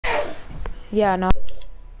Yeah, no.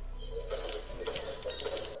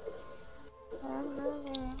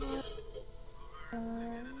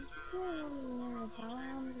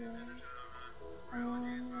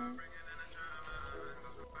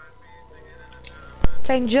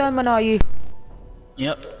 Playing German, are you?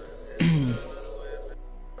 Yep.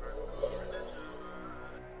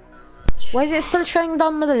 Why is it still showing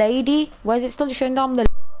down with the lady? Why is it still showing down the?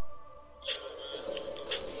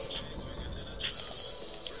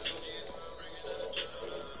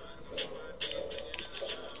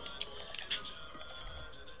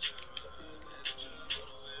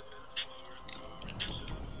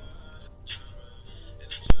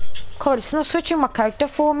 God, it's not switching my character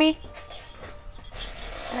for me.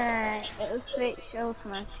 It will switch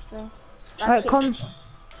automatically. Like Alright, come.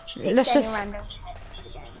 Let's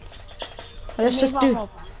just do.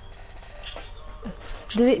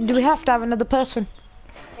 Do we have to have another person?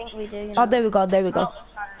 I think we do. You know. Oh, there we go. There we go.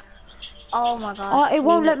 Oh my god. Oh, it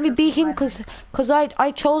won't let me be him because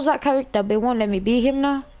I chose that character, but it won't let me be him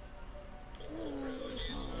now.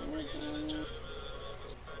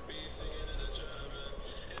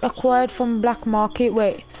 Acquired from black market.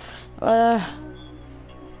 Wait.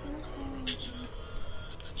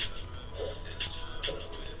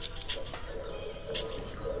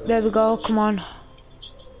 There we go. Come on.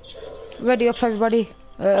 Ready up, everybody.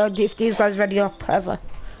 If these guys ready up, ever.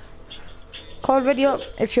 Call ready up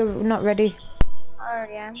if you're not ready. I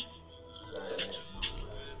already am.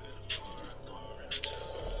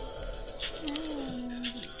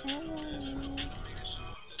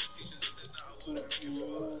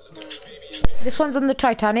 This one's on the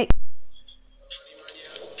Titanic.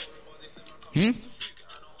 Hmm?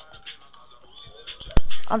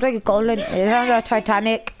 I'm taking Colin. It's on the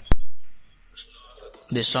Titanic.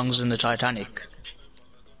 This song's in the Titanic.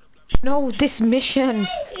 No, this mission.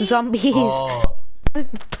 Zombies. Oh. The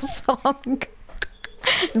song.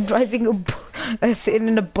 Driving sitting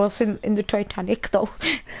in a bus in the Titanic though.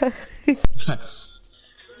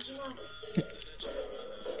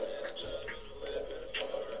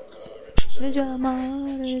 The drama,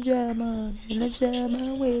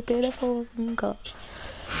 we pay the phone call.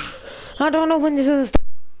 I don't know when this is.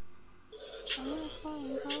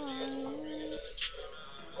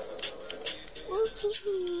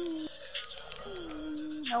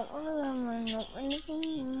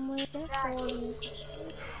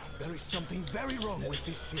 There is something very wrong with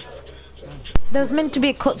this ship. There was meant to be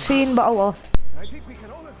a cutscene, but oh well. I think we can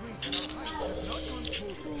all agree that our life has not gone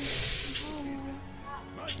smoothly.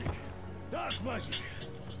 Magic. Dark magic.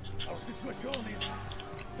 Our situation is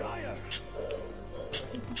dire.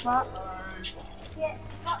 This is what? Yeah,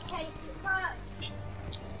 got case the card.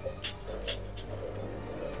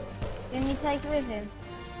 Didn't you take it with him?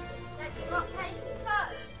 You got case the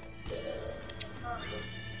card.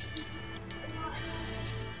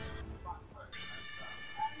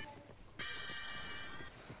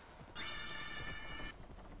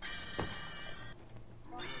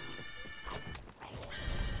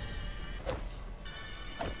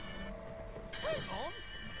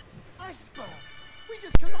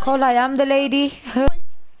 Cole, I am the lady.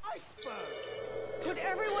 Could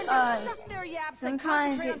everyone just shut their yaps and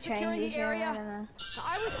concentrate on securing the area?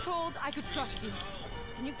 I was told I could trust you.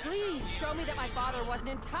 Can you please show me that my father wasn't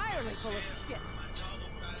entirely full of shit?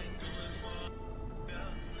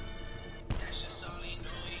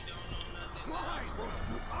 Why won't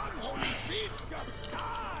you unholy beast just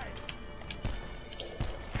die?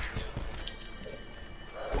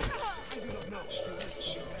 I do not know.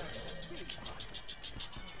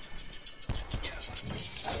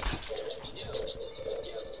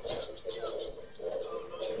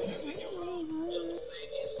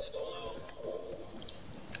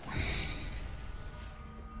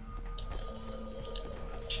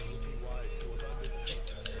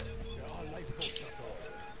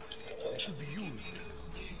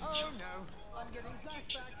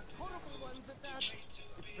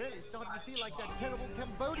 Really starting to feel like that terrible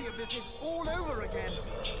Cambodia business all over again.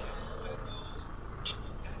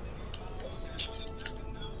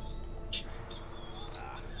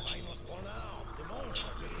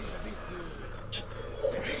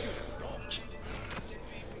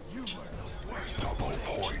 Double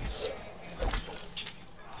points.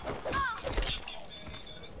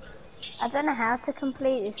 I don't know how to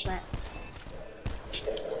complete this map.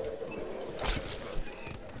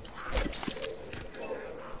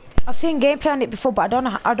 I've seen gameplay on it before, but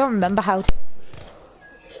I don't remember how.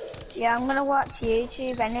 Yeah, I'm gonna watch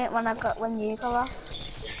YouTube and it when you go off,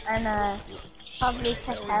 and probably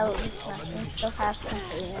check out this map and stuff how to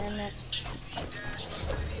complete it. And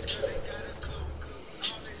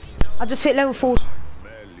I'll just hit level 4.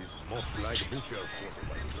 Smell is more Looks like butcher's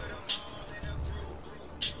quarter.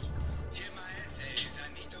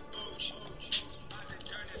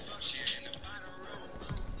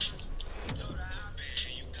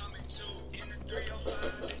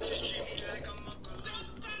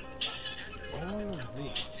 All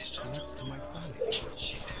this connects to my family.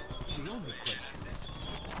 The only question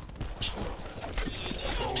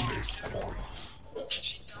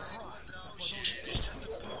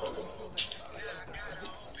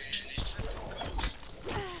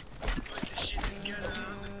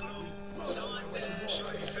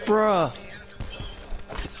Bruh.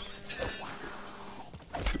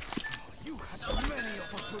 you had many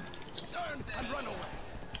opportunities. Turn and run away.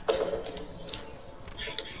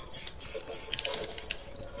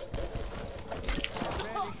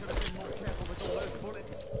 Really could have been more careful with all those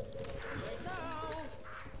bullets.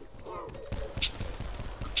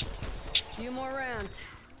 Few more rounds.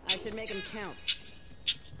 I should make them count.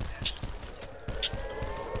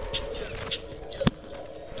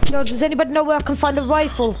 Yo, does anybody know where I can find a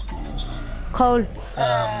rifle? Cole.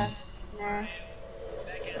 Nah.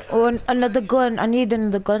 Or another gun. I need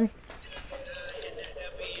another gun.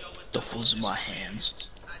 The fool's in my hands.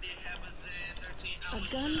 A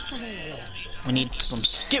gun from a wall. We need some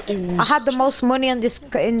skittles. I had the most money in this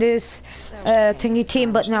thingy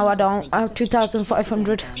team, but now I don't. I have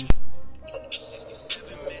 2,500.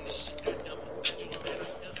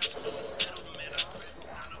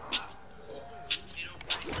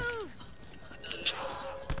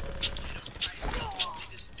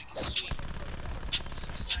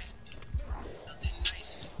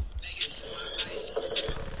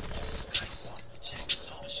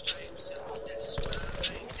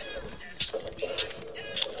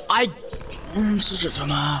 I'm such a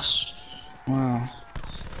dumbass. Wow.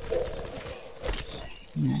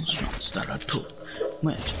 Shots that I took.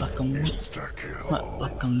 Much like I'm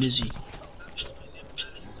busy.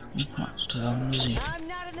 Much like I'm busy. I'm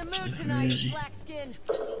not in the mood tonight, slackskin.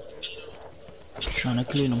 Trying to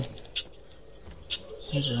clean them.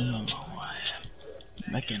 I don't know why.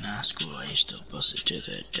 Back in high school, I used to bust it to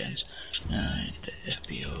the dance. The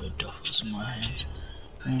FBO with duffels in my hands.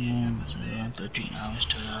 13 hours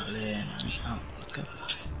till I lay and I'm out like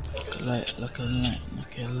a light.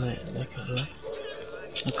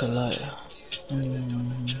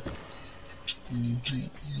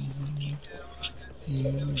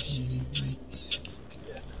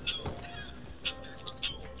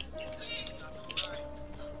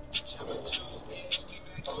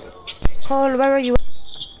 Cole, where are you?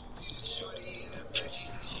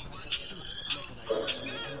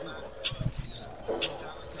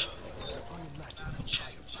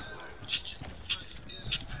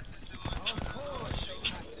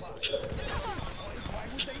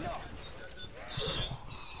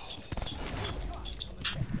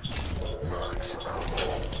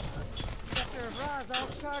 All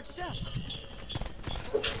charged up.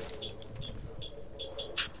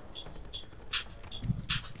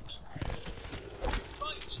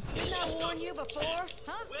 Didn't I warn you before?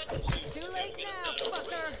 Huh? Too late now,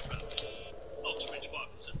 fucker.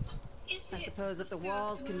 I suppose if the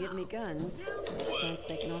walls can give me guns, makes sense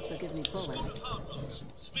they can also give me bullets.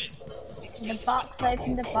 The box,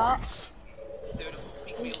 open the box.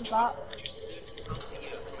 Use the box.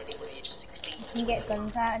 You can get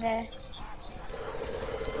guns out of there.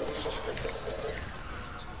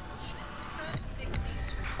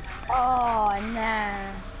 Oh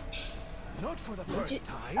no. not for the first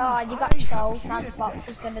time. Oh, you got trolled. Now the box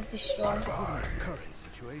is gonna destroy. Current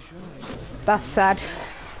situation. That's sad.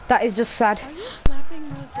 That is just sad. Are you flapping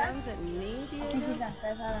those guns at me, I think he's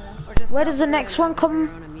upstairs, I don't know. Or just Where does the next one come?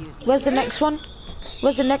 Where's the next one?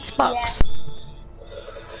 Where's the next box?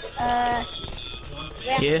 Yeah. We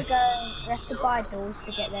have Yeah. to go. We have to buy doors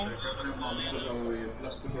to get there.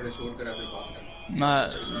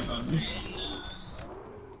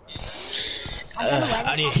 I don't know when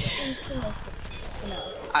Ali. into this. No.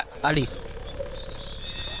 Ali.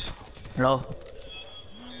 Hello?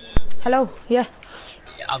 Hello? Yeah.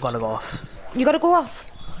 I gotta go. You gotta go off.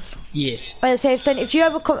 Yeah. Alright, safe then. If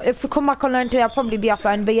we come back online today, I'll probably be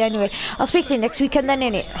offline. But yeah, anyway, I'll speak to you next weekend then,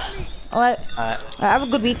 innit? Alright. Alright, have a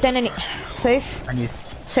good week then, innit? Safe? And you?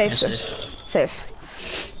 Safe. Yes, Safe.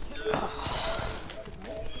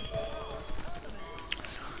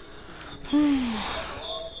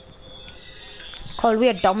 Cole, we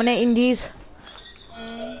are dominating these.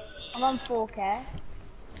 I'm on 4K.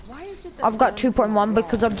 Why is it that I've got 2.1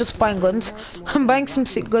 because I'm just buying guns. I'm buying some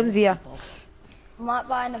sick guns here. I might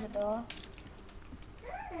buy another door.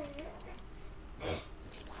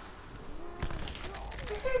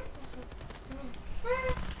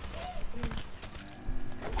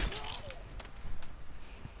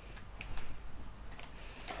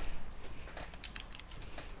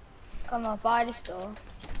 Come on, by the store.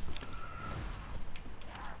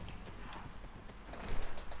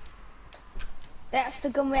 That's the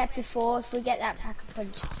gun we had before. If we get that pack of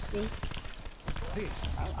punches, see?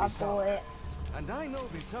 I bought it. And I know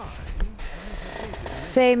this sign.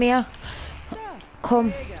 Same here. So, Come,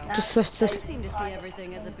 there you go. just switch You this. seem to see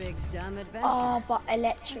everything as a big dumb adventure. Oh, but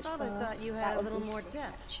electric My father thought bars. you had That a would little be more sick,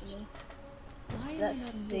 depth. actually. Why Let's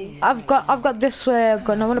see. I've got this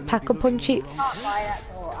gun. I want to pack a punch it. Can't buy that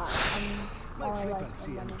door. My I'm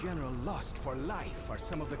flippancy and general lust for life are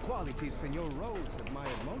some of the qualities Senor Rhodes admired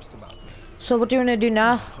most about me. So what do you want to do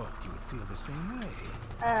now? Hoped you would feel the same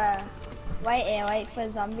way. Wait here, wait for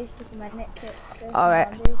zombies to come in it. Kill some Alright.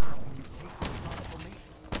 zombies.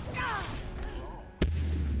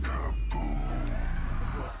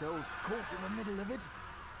 Yourselves caught in the middle of it.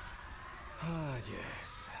 Ah, yes.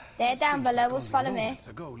 They're down below us, follow me. Moments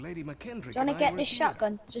ago, Lady McKendrick Do you want and to I get were this here.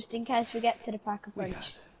 shotgun, just in case we get to the pack of We had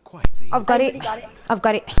punch? quite the I've got it. Everybody got it? I've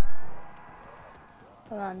got it.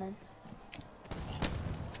 Come on then.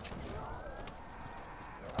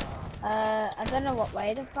 I don't know what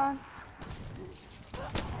way they've gone.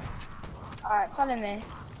 Alright, follow me.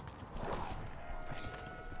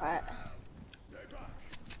 Alright.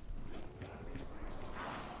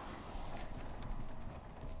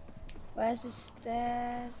 Where's the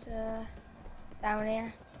stairs? Down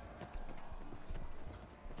here.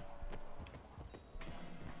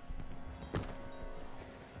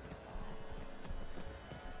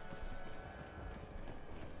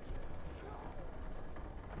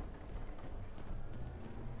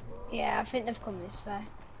 Yeah, I think they've come this way.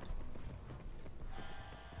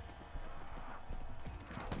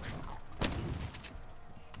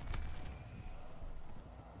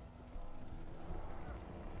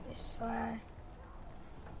 This way.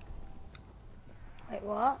 Wait,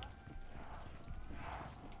 what?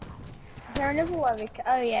 Is there another way we can?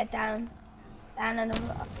 Oh yeah, down. Down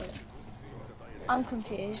another. I'm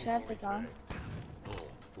confused. Where have they gone?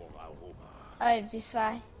 Oh, this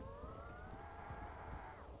way.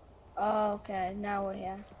 Oh, okay, now we're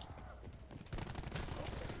here.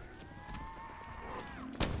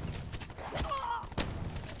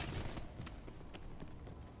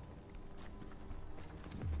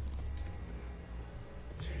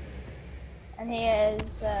 And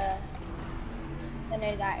here's, I don't know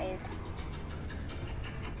who that is.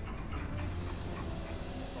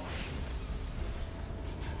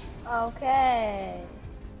 Okay.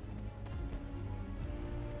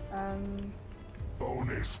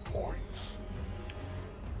 Bonus points.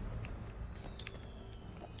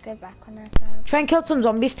 Let's go back on ourselves. Try and kill some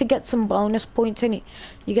zombies to get some bonus points in it.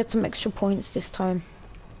 You get some extra points this time.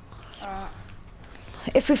 Alright.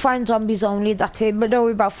 If we find zombies only, that's it. But don't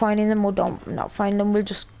worry about finding them or don't not find them. We'll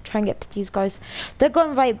just try and get to these guys. They're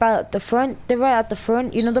going right back at the front. They're right at the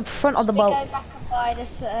front. You know, the front of the We boat. go back and buy the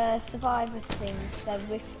survivor thing. So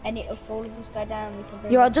if any of all of us go down, we can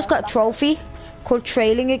bring Yo, I just got a ourselves trophy called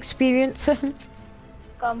trailing experience. back.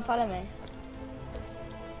 Go on, follow me.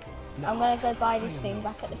 I'm gonna go buy this thing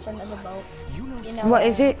back at the front of the boat. You know You know What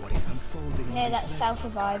is it? what is unfolding You know that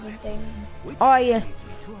self-reviving thing? Oh yeah, leads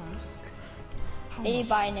me to ask, how Are you much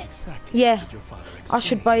buying it? exactly yeah. did your father I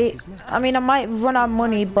should buy explain it. his message? I mean, I might run out of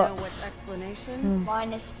money, Hard to but know what's explanation.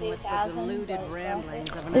 Minus What's the 2,000. deluded but it's worth ramblings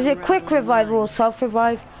it. of an is it quick unraveling revival or mind?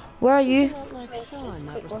 self-revive? Where are you? Not like Sean, It's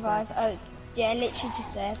that quick respect. revive. Oh, yeah, literally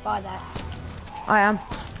just there. Buy that. I am.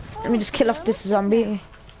 Let me just kill off this zombie.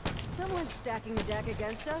 Someone's stacking the deck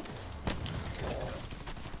against us.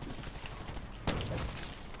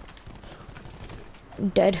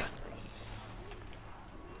 Dead.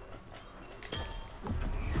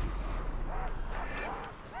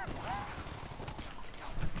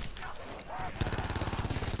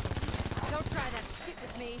 Don't try that shit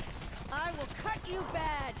with me. I will cut you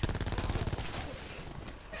bad.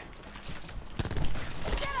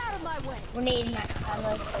 Get out of my way. We need max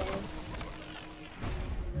ammo soon.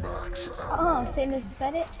 Max Oh, as soon as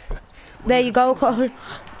I said it. There you go, Cole.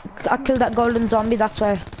 I killed that golden zombie, that's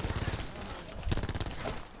why.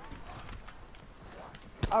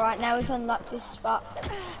 Alright, now we've unlocked this spot.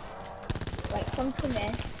 Wait, come to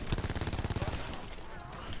me.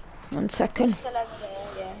 1 second. It's still over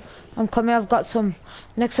there, yeah. I'm coming, I've got some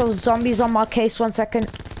next level zombies on my case. 1 second.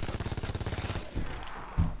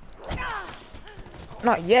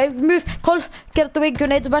 Not yet. Move. Cole, get out the way.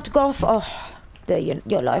 Grenade's about to go off. Oh, there you're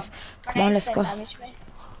alive. Come on, let's go. Damage me.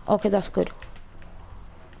 Okay, that's good.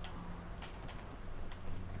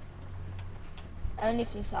 Only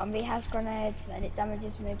if the zombie has grenades and it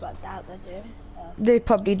damages me, but I doubt they do. So They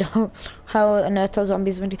probably don't. How on earth are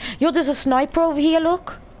zombies going to... Yo, there's a sniper over here,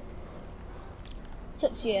 look. it's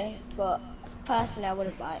up to you, but personally I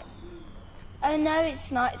wouldn't buy it. Oh no,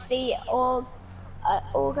 it's not. It's the Auger.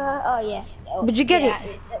 Oh yeah. Oh, Did you get yeah,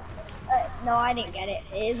 it? No, I didn't get it.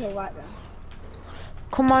 It is alright then.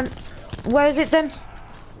 Come on. Where is it then?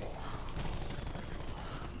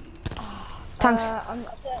 Thanks.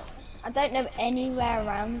 I don't know anywhere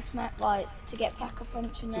around this map, like, to get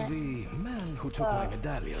Pack-a-Punch in it. The man who took my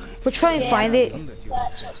medallion. We'll try and find it.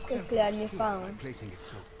 Search it quickly on your phone. Placing it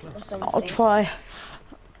so close. Or something. I'll try.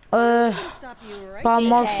 Stop you right But I'm GKS.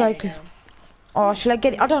 most likely. Oh, should I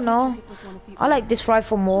get it? I don't know. I like this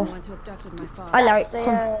rifle more. I like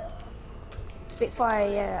the Spitfire,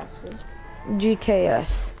 yeah, that's it.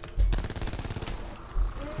 GKS.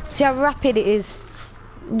 See how rapid it is.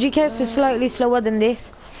 GKS is slightly slower than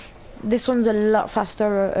this. This one's a lot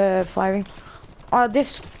faster firing. Oh,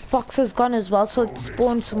 this box has gone as well, so it's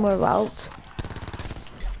spawned somewhere else.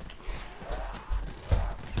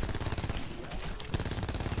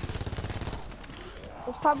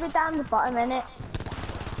 It's probably down the bottom, innit?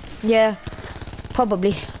 Yeah,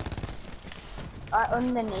 probably. Like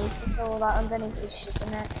underneath, it's all like underneath his shit,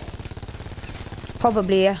 innit?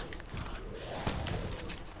 Probably, yeah.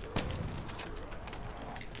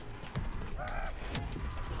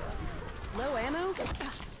 Low ammo?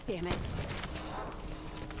 Damn it.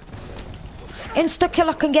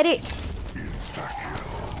 Insta-killer can get it.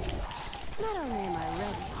 Not only am I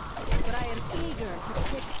ready, but I am eager to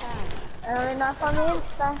kick ass. Only knife on the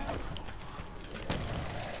Insta.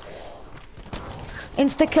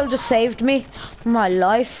 Insta-kill just saved me my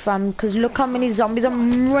life, because look how many zombies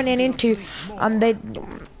I'm running into, and they...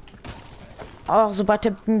 I was about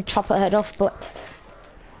to chop her head off, but...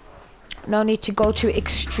 No need to go to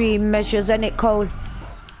extreme measures, innit, Cole?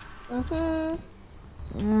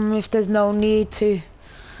 If there's no need to.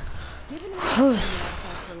 Given how the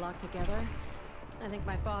artifacts were locked together, I think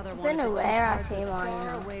my father wanted know to where keep I cards see as mine, far you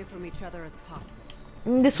know. away from each other as possible.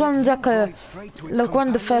 This one's like one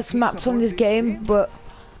of the first maps on this game, but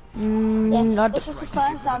Yeah, this is the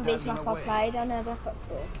first zombies map I played on a Black Ops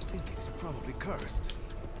 4. I think it's probably cursed.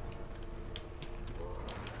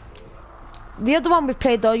 the other one we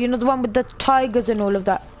played though, you know, the one with the tigers and all of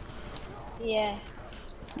that. Yeah.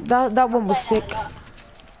 That one was Play that sick. a lot.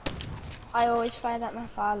 I always play that map.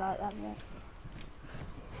 I like that map.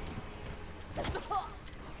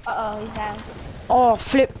 Uh oh, he's down. Oh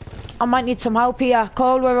flip! I might need some help here.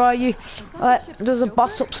 Cole, where are you? There's a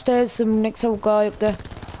boss upstairs. Some next old guy up there.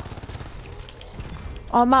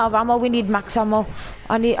 Oh, I'm out of ammo. We need max ammo.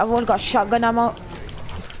 I've only got shotgun ammo.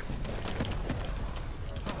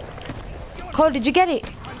 Cole, did you get it?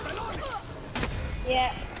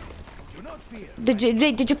 Yeah.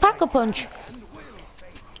 Did you pack a punch?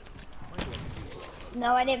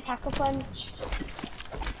 No, I didn't pack a punch.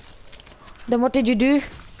 Then what did you do?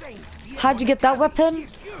 How'd you get that weapon?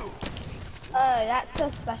 Oh, that's a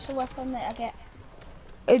special weapon that I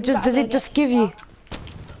get. Does it just give you?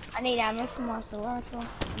 I need ammo for my assault rifle.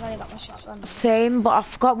 I've only got my shotgun. Same, but I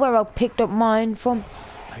forgot where I picked up mine from.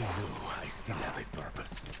 I know I still have a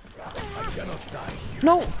purpose. I cannot die here.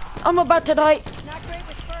 No, I'm about to die. Not great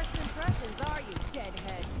with first impressions, are you,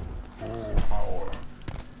 deadhead?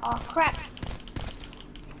 Oh crap.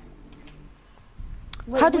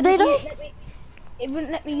 Wait, How did they die? It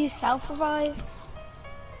wouldn't let me use self-revive.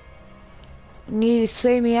 You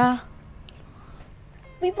see me, yeah?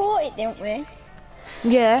 We bought it, didn't we?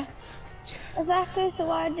 Yeah. Exactly, so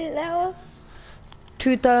why did it let us?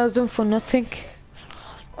 2,000 for nothing.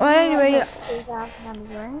 Well, anyway,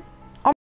 $2,000 right?